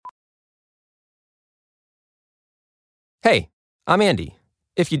Hey, I'm Andy.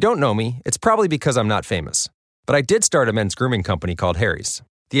 If you don't know me, it's probably because I'm not famous. But I did start a men's grooming company called Harry's.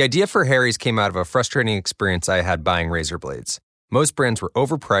 The idea for Harry's came out of a frustrating experience I had buying razor blades. Most brands were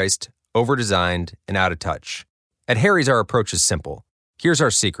overpriced, overdesigned, and out of touch. At Harry's, our approach is simple. Here's our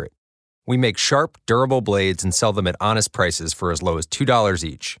secret. We make sharp, durable blades and sell them at honest prices for as low as $2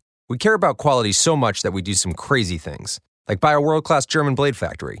 each. We care about quality so much that we do some crazy things, like buy a world-class German blade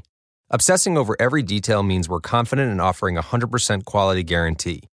factory. Obsessing over every detail means we're confident in offering a 100% quality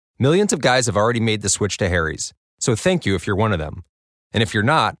guarantee. Millions of guys have already made the switch to Harry's, so thank you if you're one of them. And if you're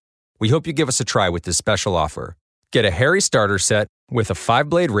not, we hope you give us a try with this special offer. Get a Harry starter set with a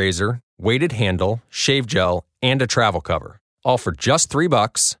 5-blade razor, weighted handle, shave gel, and a travel cover. All for just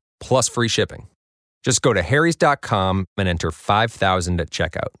 $3 plus free shipping. Just go to harrys.com and enter 5000 at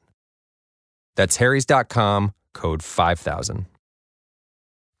checkout. That's harrys.com, code 5000.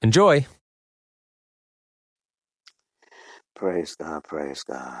 Enjoy. Praise God, praise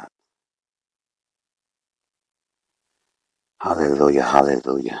God. Hallelujah,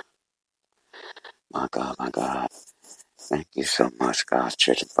 hallelujah. My God, my God. Thank you so much, God's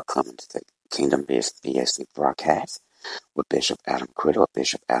children, for coming to the Kingdom BSC broadcast with Bishop Adam Criddle,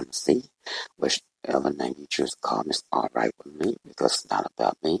 Bishop Adam C. Whichever name you choose to call me is all right with me, because it's not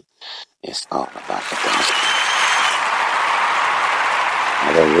about me. It's all about the gospel.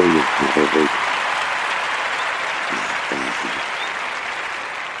 Hallelujah, hallelujah. Thank you.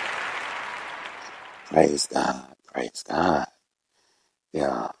 Praise God, praise God.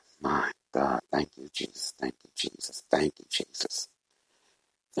 Yeah, my God. Thank you, Jesus. Thank you, Jesus. Thank you, Jesus.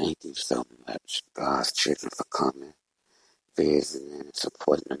 Thank you so much, God's children, for coming, visiting, and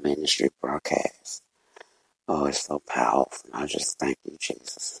supporting the ministry broadcast. Oh, it's so powerful. I just thank you,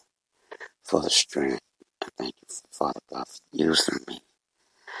 Jesus, for the strength. I thank you, Father God, for using me.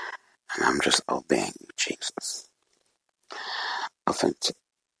 And I'm just obeying you, Jesus.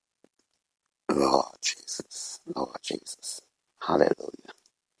 Lord Jesus. Lord Jesus. Hallelujah.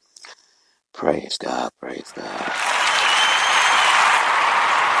 Praise God. Praise God.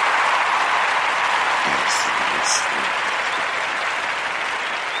 Yes.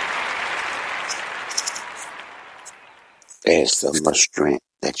 There's so much strength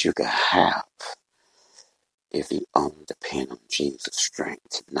that you can have if you only depend on Jesus'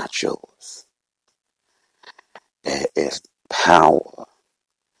 strength, not yours. There is power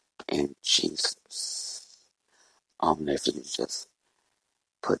in Jesus. Only if you just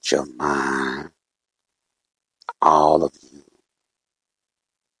put your mind, all of you,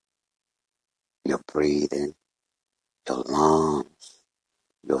 your breathing, your lungs,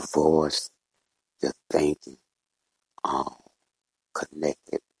 your voice, your thinking, all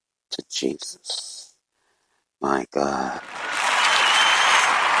connected to Jesus. My God.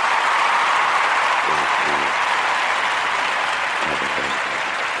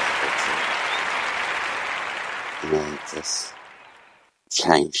 Just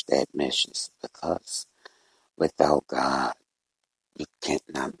change that message, because without God, you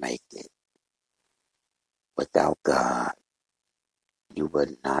cannot make it. Without God, you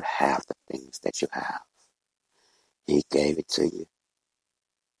would not have the things that you have. He gave it to you,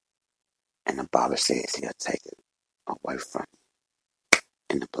 and the Bible says he'll take it away from you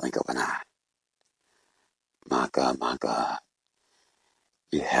in the blink of an eye. My God, my God,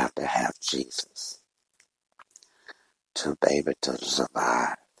 you have to have Jesus to be able to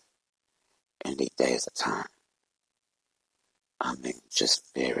survive in these days of time. I mean, just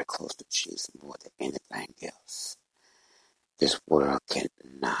very close to Jesus more than anything else. This world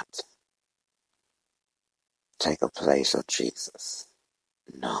cannot take a place of Jesus.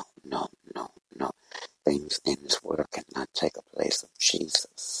 No, no, no, no. Things in this world cannot take a place of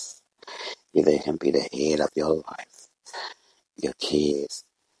Jesus. You let him be the head of your life, your kids,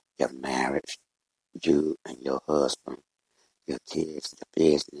 your marriage, you and your husband, your kids, your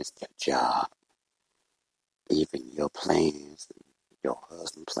business, your job, even your plans, your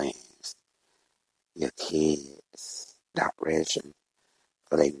husband's plans, your kids, direction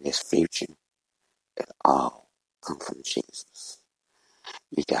for their next future. It all come from Jesus.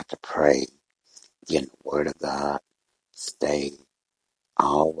 You got to pray, get in the Word of God,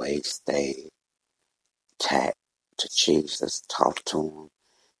 always stay tapped to Jesus, talk to him.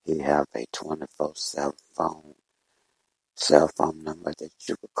 He have a 24/7 cell phone number that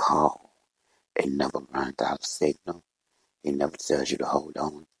you could call. It never runs out of signal. He never tells you to hold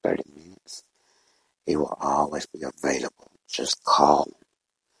on 30 minutes. He will always be available. Just call him.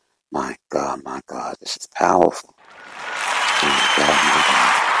 My God, this is powerful. My God, my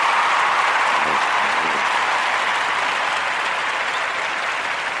God.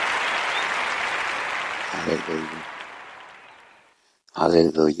 Hallelujah.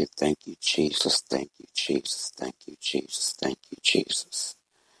 Hallelujah. Thank you, Jesus. Thank you, Jesus. Thank you, Jesus. Thank you, Jesus.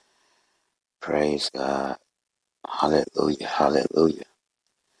 Praise God. Hallelujah. Hallelujah.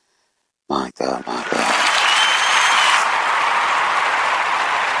 My God, my God.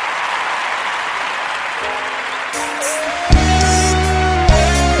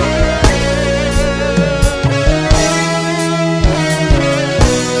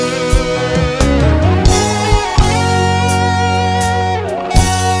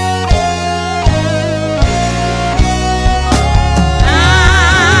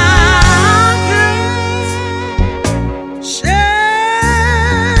 Shake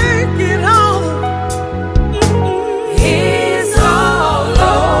it off.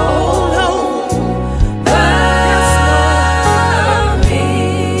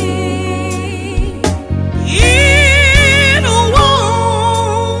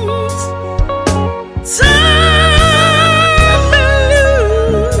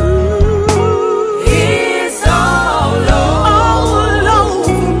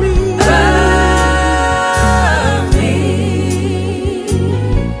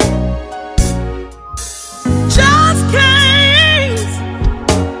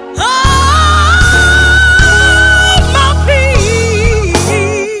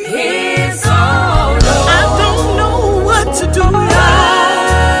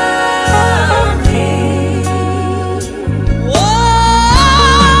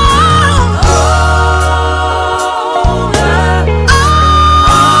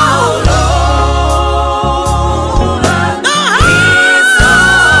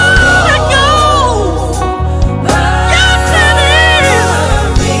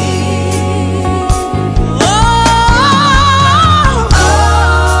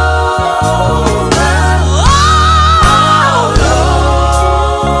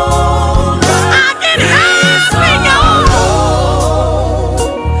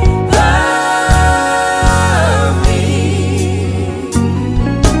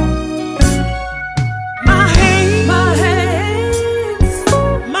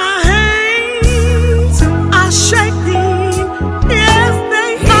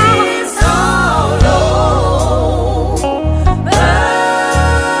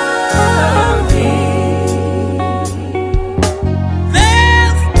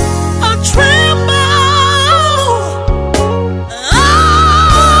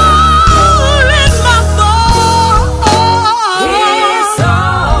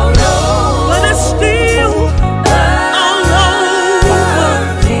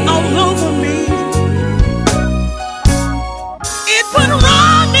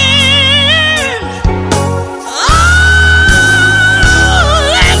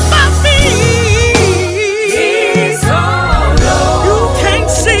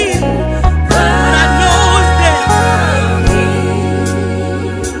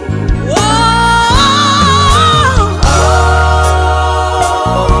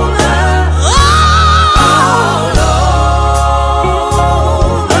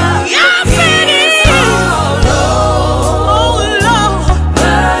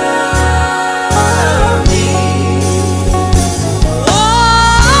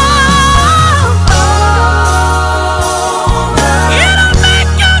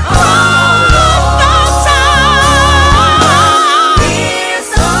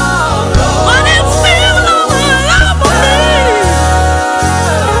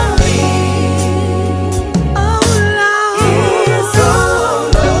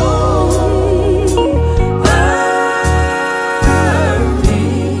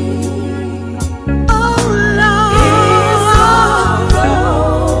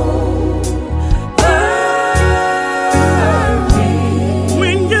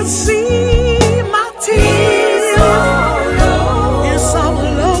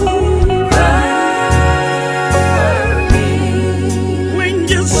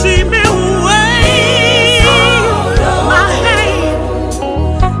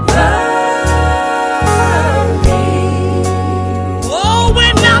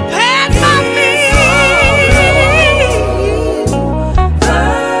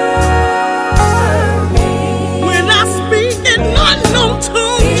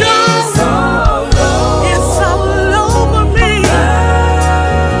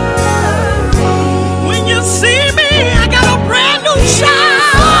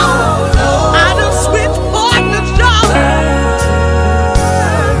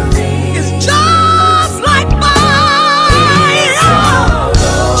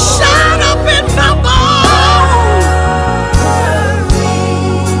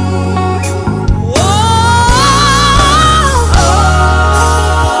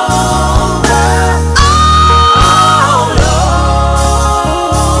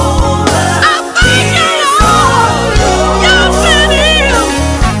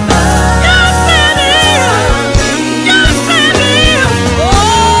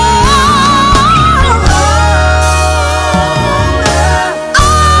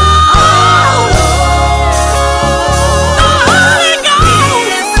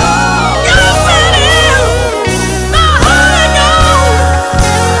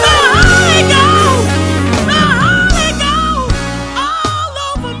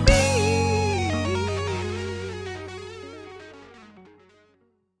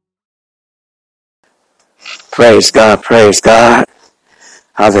 Praise God, praise God.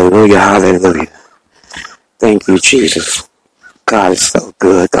 Hallelujah, hallelujah. Thank you, Jesus. God is so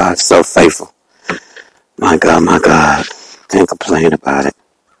good. God is so faithful. My God, my God. Can't complain about it.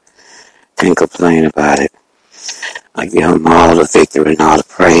 Can't complain about it. I give him all the victory and all the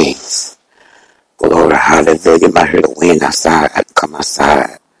praise. Glory, hallelujah. You might hear the wind outside. I can come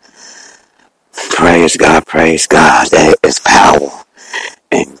outside. Praise God, praise God. There is power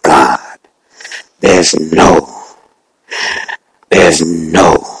in God. There's no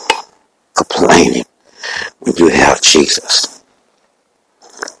complaining when you have Jesus.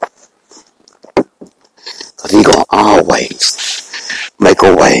 Because he's going to always make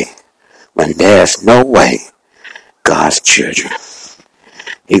a way when there's no way. God's children.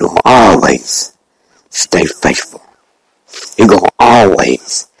 He's going to always stay faithful. He's going to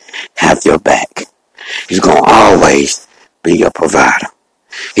always have your back. He's going to always be your provider.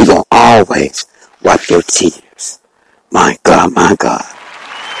 He's going to always wipe your tears. My God, my God.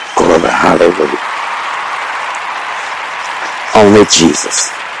 Glory, hallelujah. Only Jesus.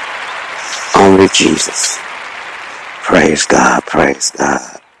 Only Jesus. Praise God, praise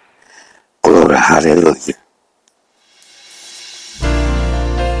God. Glory, hallelujah.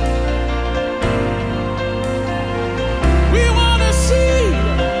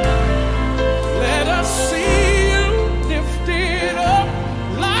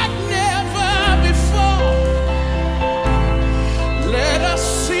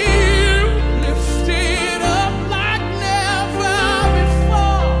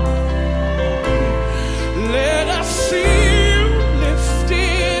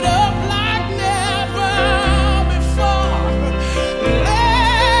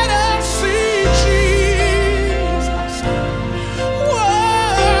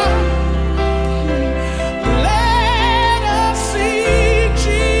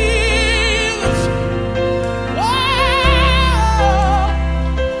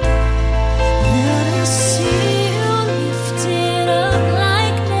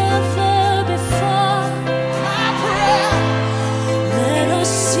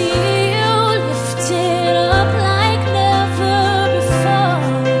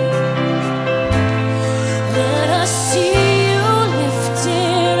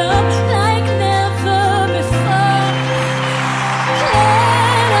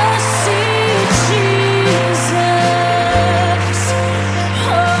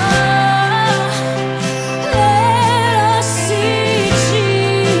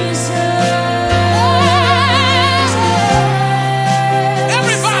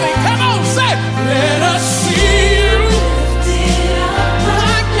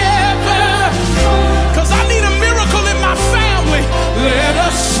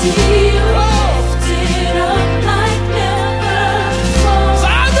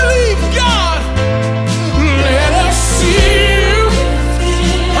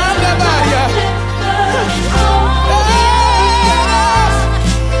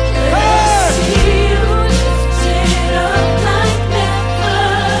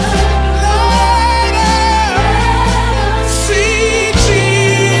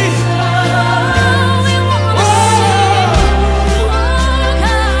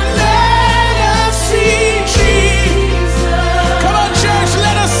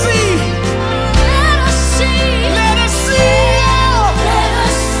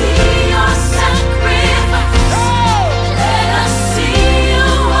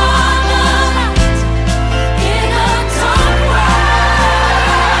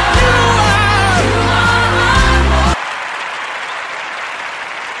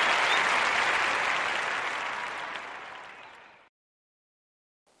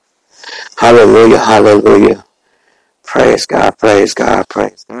 Hallelujah, hallelujah. Praise God, praise God,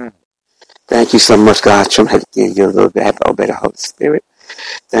 praise God. Thank you so much, God. I'm going to give you a little bit. Have to obey the Holy Spirit.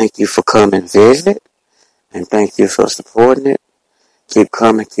 Thank you for coming visit. And thank you for supporting it. Keep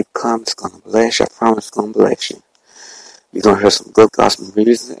coming, keep coming. It's going to bless you. I promise it's going to bless you. You're going to hear some good gospel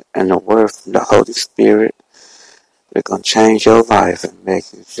music and the word from the Holy Spirit. They're going to change your life and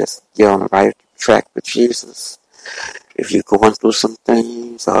make you just get on the right track with Jesus. If you're going through some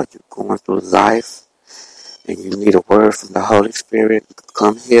things or you're going through life and you need a word from the Holy Spirit, you can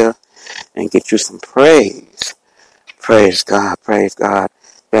come here and get you some praise. Praise God, praise God.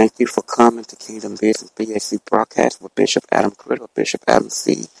 Thank you for coming to Kingdom Business BAC broadcast with Bishop Adam Criddle, Bishop Adam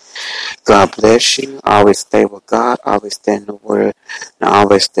C. God bless you. Always stay with God. Always stay in the Word. And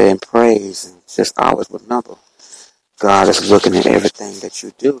always stay in praise. And just always remember, God is looking at everything that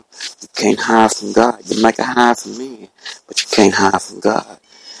you do. You can't hide from God. You might can hide from me, but you can't hide from God.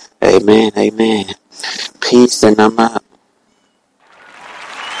 Amen, amen. Peace, and I'm out.